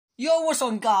Yo, what's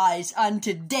on, guys? And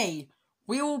today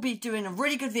we will be doing a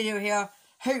really good video here.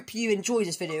 Hope you enjoy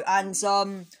this video. And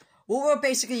what we're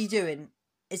basically doing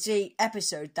is a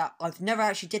episode that I've never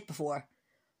actually did before.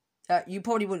 You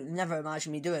probably wouldn't never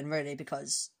imagine me doing, really,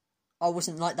 because I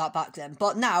wasn't like that back then.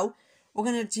 But now we're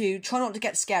gonna do Try Not to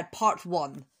Get Scared Part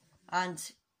 1,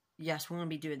 and yes, we're gonna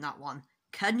be doing that one.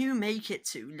 Can you make it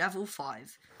to level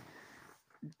 5?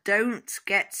 Don't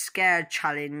get scared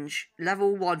challenge.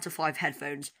 Level 1 to 5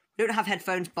 headphones. We don't have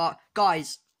headphones, but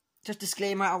guys, just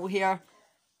disclaimer out here.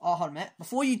 Oh, hold on a minute.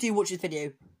 Before you do watch this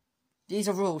video, these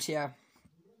are rules here.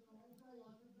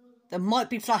 There might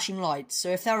be flashing lights, so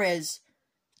if there is,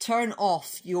 turn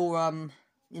off your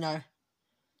turn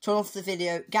off the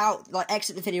video. Get out, like,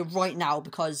 exit the video right now,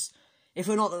 because if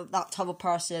you're not that type of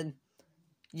person,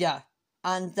 yeah.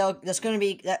 And there's going to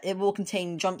be, it will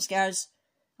contain jump scares.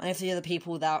 And if the other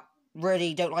people that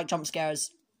really don't like jump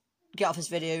scares, get off this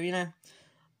video, you know.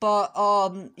 But,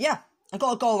 yeah, I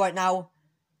got a goal right now.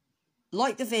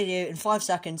 Like the video in 5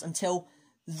 seconds until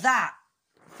that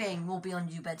thing will be on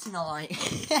your bed tonight.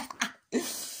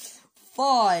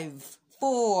 5,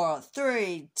 4,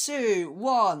 3, 2,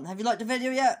 1. Have you liked the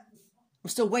video yet? I'm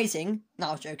still waiting. No,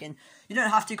 I was joking. You don't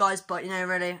have to, guys, but, you know,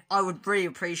 really, I would really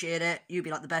appreciate it. You'd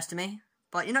be like the best to me.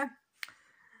 But, you know,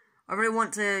 I really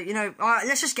want to, you know, alright,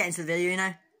 let's just get into the video, you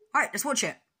know. Alright, let's watch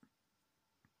it.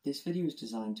 This video is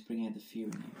designed to bring out the fear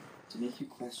in you, to make you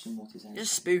question what is out there. It's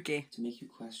spooky. To make you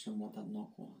question what that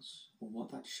knock was, or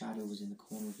what that shadow was in the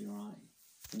corner of your eye,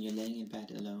 when you're laying in bed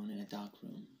alone in a dark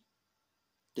room.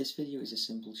 This video is a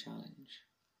simple challenge.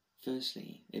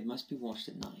 Firstly, it must be watched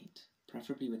at night,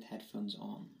 preferably with headphones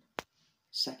on.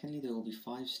 Secondly, there will be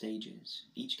 5 stages,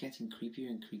 each getting creepier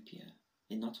and creepier,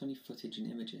 in not only footage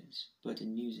and images, but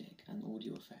in music and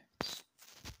audio effects.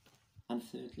 And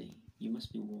thirdly, you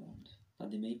must be warned that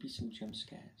there may be some jump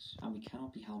scares, and we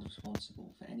cannot be held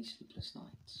responsible for any sleepless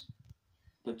nights.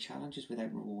 But challenges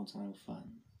without rewards are no fun,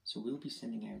 so we'll be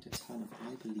sending out a ton of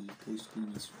I Believe Ghost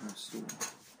Goonies from our store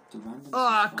to random.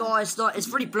 Oh, guys, it's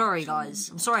really blurry, guys.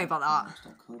 I'm sorry about that.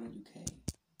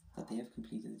 That they have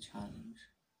completed the challenge,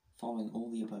 following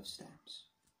all the above steps.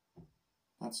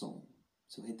 That's all.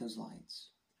 So hit those lights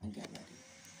and get ready.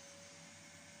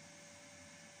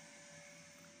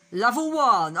 Level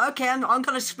 1. Okay, I'm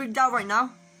kind of spooked out right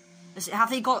now. Have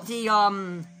they got the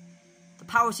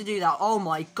power to do that? Oh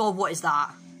my god, what is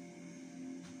that?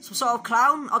 Some sort of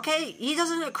clown? Okay, he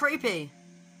doesn't look creepy.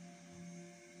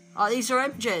 These are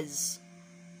images.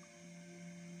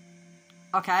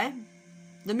 Okay.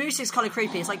 The music's kind of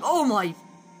creepy. It's like, oh my.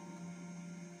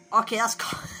 Okay, that's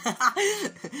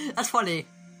that's funny.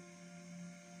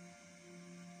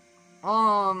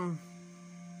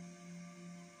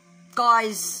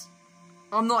 Guys,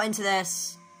 I'm not into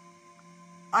this.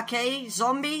 Okay,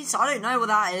 zombies? I don't know what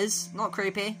that is. Not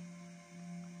creepy.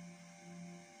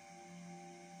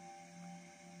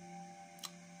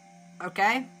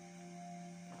 Okay.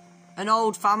 An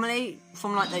old family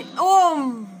from like the...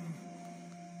 Oh!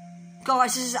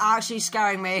 Guys, this is actually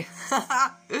scaring me.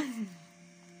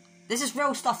 This is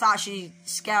real stuff that actually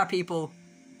scare people.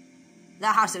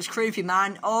 That house looks creepy,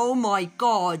 man. Oh my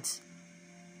god.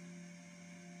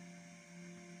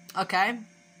 Okay.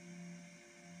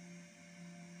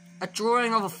 A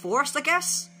drawing of a forest, I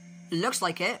guess? It looks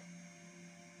like it.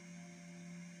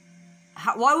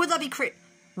 Why would that be creepy?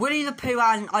 Winnie the Pooh,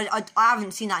 and I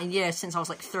haven't seen that in years, since I was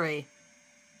like 3.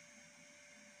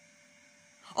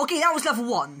 Okay, that was level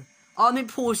 1. I'm going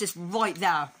to pause this right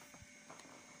there.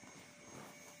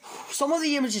 Some of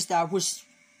the images there was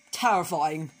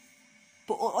terrifying.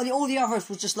 But all the others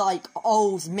was just like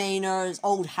old manors,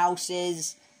 old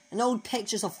houses, and old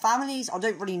pictures of families. I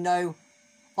don't really know.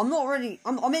 I'm not really.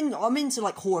 I'm into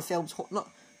like horror films,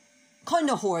 kind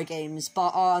of horror games,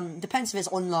 but depends if it's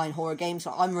online horror games.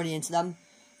 So I'm really into them.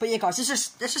 But yeah, guys,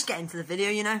 let's just get into the video,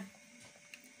 you know.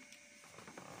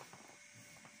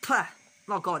 Puh.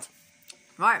 Oh god.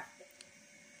 Right.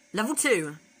 Level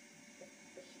 2.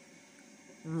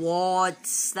 What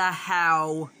the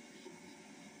hell?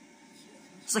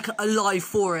 It's like a live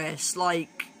forest,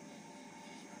 like...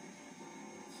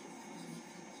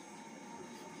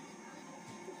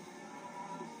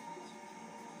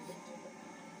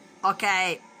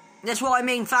 Okay, that's what I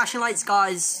mean, flashing lights,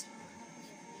 guys.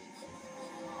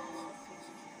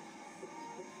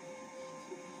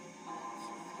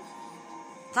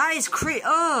 That is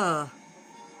No,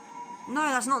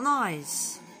 that's not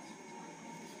nice.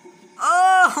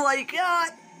 Oh my god!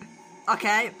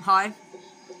 Okay, hi.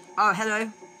 Oh,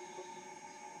 hello.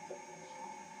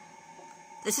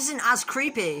 This isn't as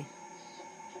creepy.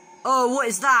 Oh, what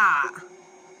is that?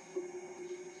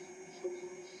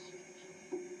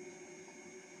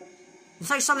 It's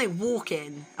like something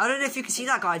walking. I don't know if you can see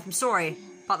that, guys. I'm sorry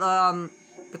about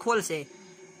the quality.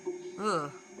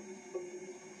 Ugh.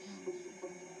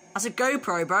 That's a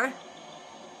GoPro, bro.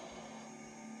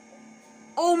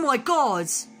 Oh my god!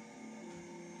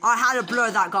 I had to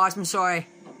blur that, guys. I'm sorry.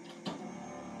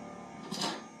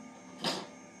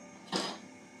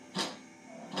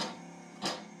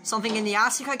 Something in the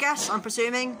attic, I guess. I'm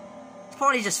presuming. It's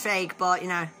probably just fake, but you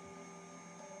know.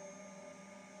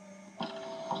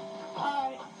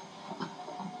 Alright.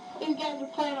 These guys are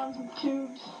playing on some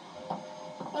tubes.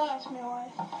 Don't ask me why.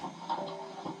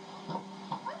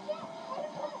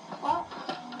 What?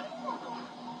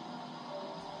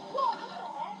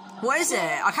 What is it?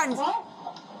 I can't. What?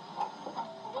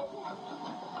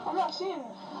 I'm not seeing it.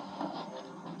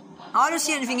 I don't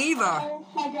see anything either. Oh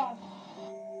my god.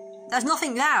 There's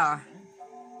nothing there.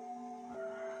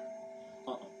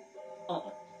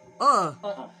 Oh.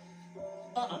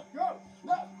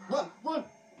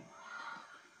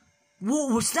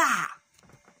 What was that?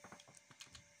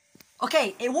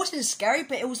 Okay, it wasn't scary,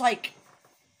 but it was like,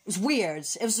 it was weird.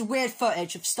 It was weird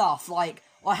footage of stuff. Like,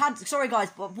 I had, sorry guys,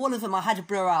 but one of them I had to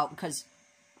blur out because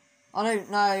I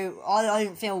don't know. I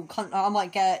don't feel. I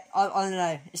might get. I don't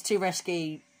know. It's too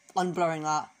risky unblurring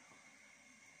that.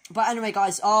 But anyway,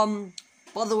 guys.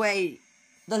 By the way,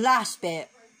 the last bit,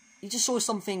 you just saw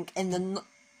something in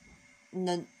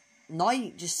the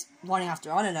night, just running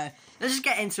after. I don't know. Let's just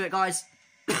get into it, guys.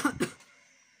 Got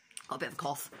a bit of a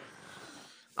cough.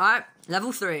 All right,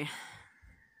 level 3.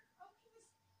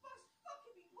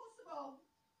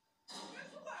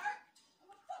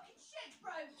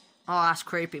 Oh, that's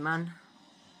creepy, man.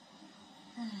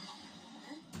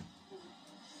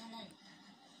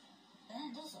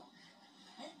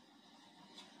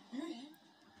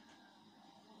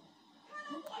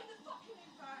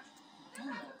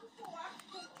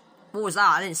 What was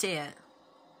that? I didn't see it.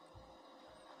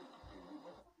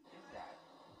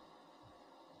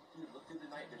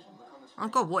 Oh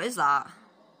god, what is that?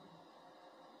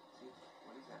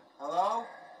 Hello?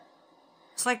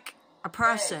 It's like a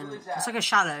person. Hey, who is that? It's like a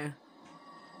shadow.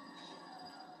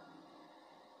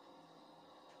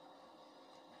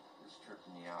 It's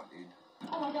tripping me out, dude.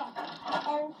 Oh my god.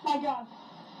 Oh my god.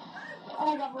 Oh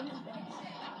my god, what is that?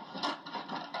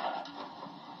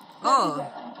 Oh,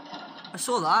 I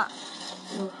saw that.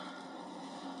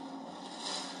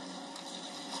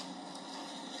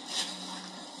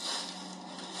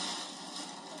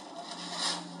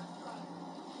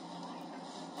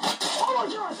 Oh my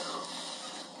god!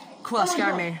 Cool, that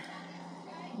scared me.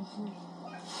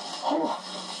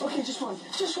 Oh, okay, just one.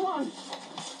 Just one.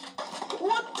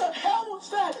 What the hell was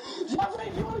that? Jeffrey,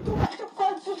 if you want to go back to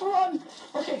front, just run.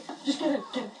 Okay, just get in.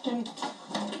 Get in.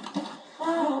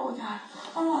 Oh my god.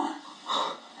 Oh.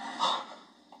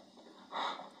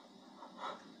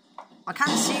 I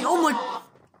can't see. Oh my.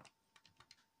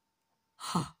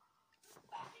 Huh.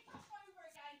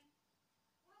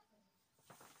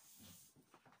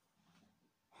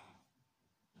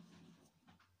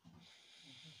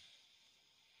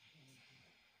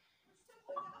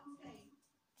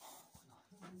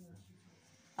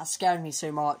 That scared me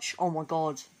so much. Oh my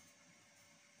god.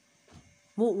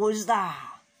 What was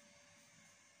that?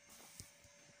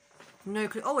 No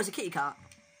clue. Oh, it's a kitty cat.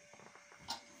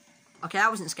 Okay, that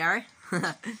wasn't scary.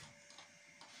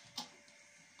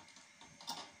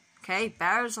 Okay,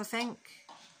 bears, I think.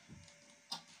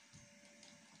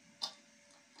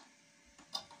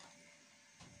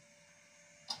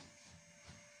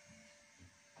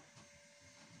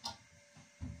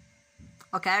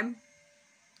 Okay.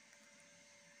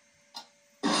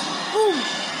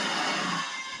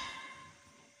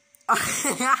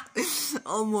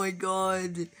 Oh my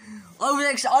god.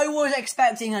 I was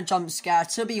expecting a jump scare.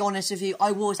 To be honest with you,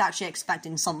 I was actually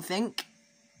expecting something.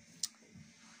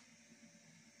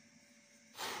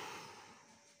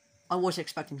 I was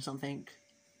expecting something.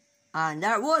 And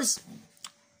there it was.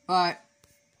 Alright.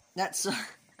 Let's...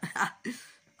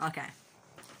 okay.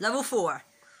 Level 4.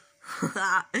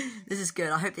 This is good.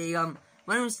 I hope they, when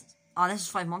was... Oh, this was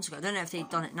 5 months ago. I don't know if they've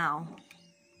done it now.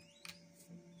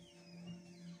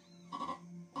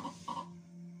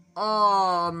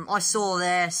 I saw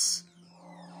this.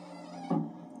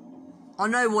 I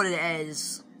know what it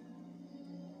is.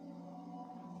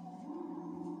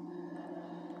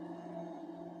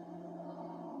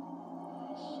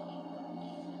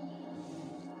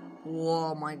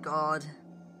 Oh my god.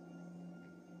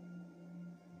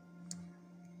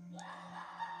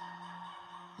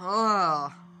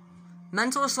 Oh.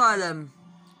 Mental asylum.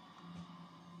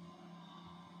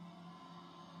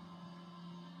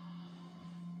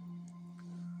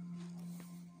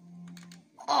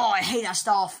 Oh, I hate that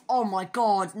stuff. Oh my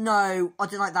god, no. I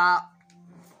didn't like that.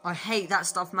 I hate that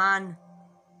stuff, man.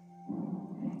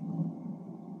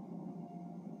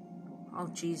 Oh,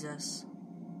 Jesus.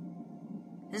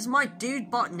 Is my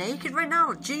dude butt naked right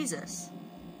now? Jesus.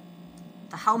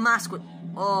 The hell mask would...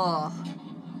 Oh.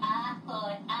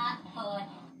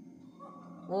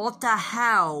 What the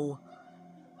hell?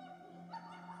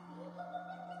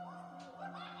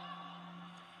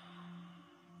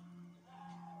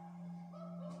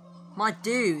 My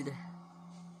dude.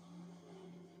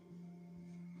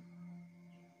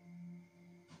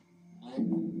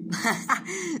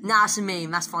 Nah, it's a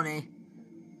meme. That's funny.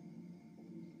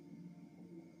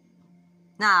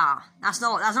 Nah, that's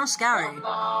not scary.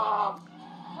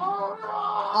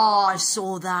 Oh, I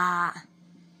saw that.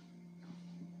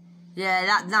 Yeah,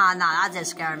 that did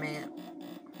scare me.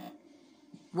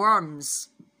 Worms.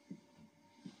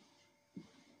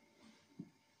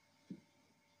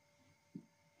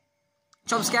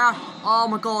 Jump scare. Oh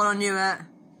my god, I knew it.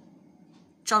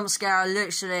 Jump scare,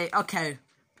 literally. Okay.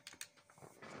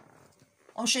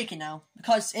 I'm shaking now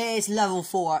because it is level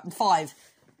 4 and 5.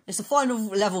 It's the final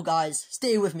level, guys.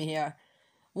 Stay with me here.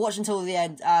 Watch until the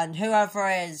end, and whoever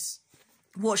is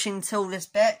watching till this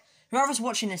bit, whoever's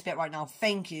watching this bit right now,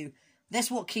 thank you. This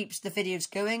is what keeps the videos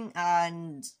going,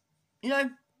 and you know,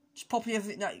 just popular.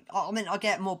 I mean, I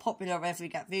get more popular if we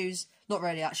get views. Not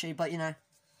really, actually, but you know.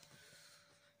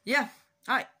 Yeah.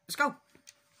 All right, let's go.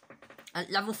 At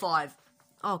level 5.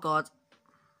 Oh god,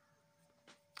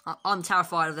 I'm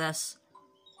terrified of this.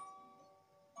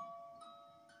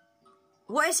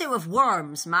 What is it with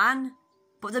worms, man?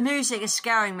 But the music is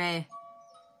scaring me. I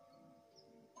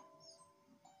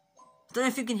don't know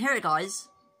if you can hear it, guys.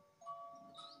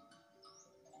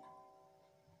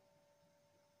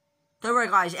 Don't worry,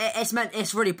 guys.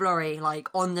 It's really blurry, like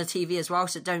on the TV as well.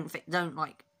 So don't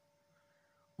like.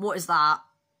 What is that?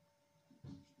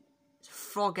 It's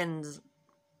frog and.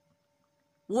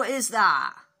 What is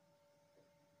that?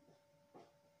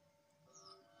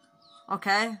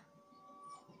 Okay.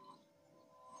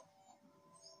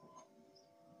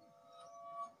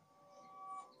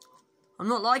 I'm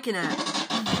not liking it.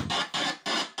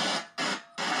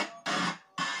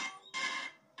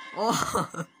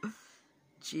 Oh,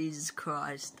 Jesus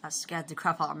Christ. That scared the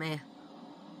crap out of me.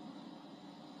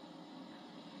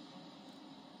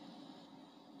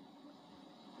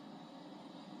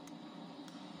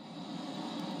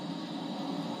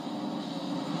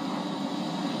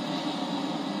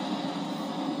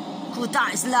 Oh,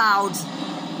 that is loud.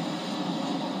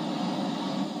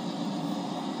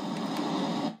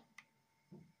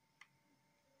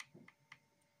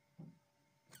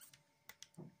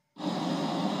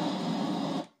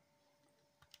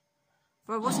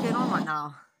 Bro, what's going on right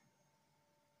now?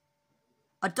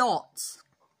 A dot.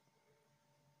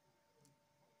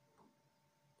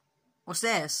 What's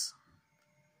this?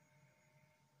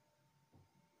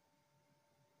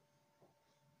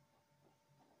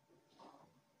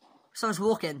 Someone's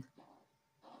walking.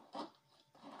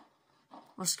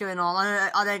 What's going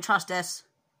on? I don't trust this.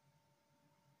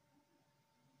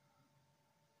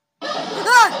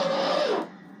 Ah!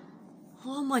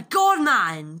 Oh my god,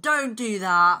 man! Don't do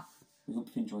that. We hope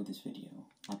you enjoyed this video.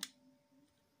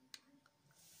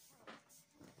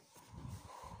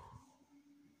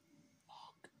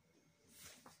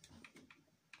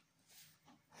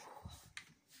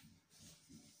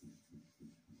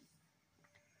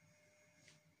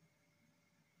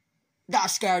 That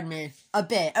scared me. A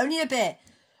bit. Only a bit.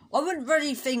 I wouldn't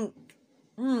really think...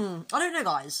 I don't know,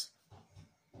 guys.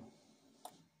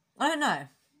 I don't know.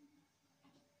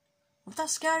 Was that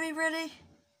scary, really?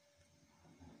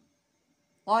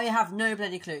 I have no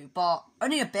bloody clue, but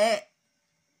only a bit.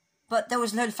 But there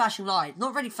was a load of flashing lights.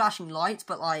 Not really flashing lights,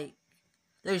 but like,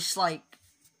 those like,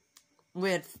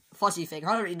 weird fuzzy things.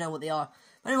 I don't really know what they are.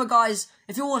 But anyway, guys,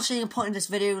 if you're watching a point in this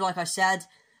video, like I said,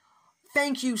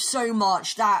 thank you so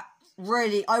much. That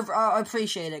really, I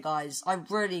appreciate it, guys. I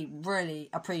really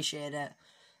appreciate it.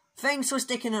 Thanks for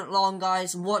sticking it along,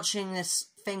 guys, and watching this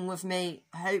thing with me.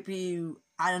 I hope you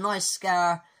had a nice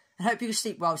scare, and hope you can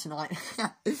sleep well tonight.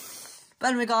 But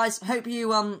anyway, guys, hope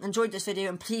you enjoyed this video,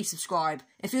 and please subscribe.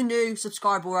 If you're new,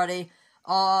 subscribe already.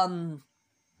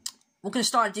 We're going to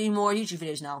start doing more YouTube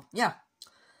videos now. Yeah.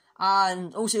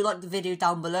 And also like the video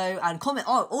down below, and comment.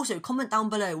 Oh, also comment down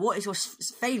below what is your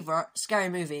favourite scary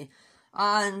movie,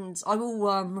 and I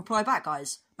will reply back,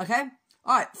 guys. Okay.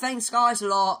 All right. Thanks, guys, a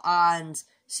lot, and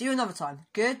see you another time.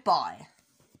 Goodbye.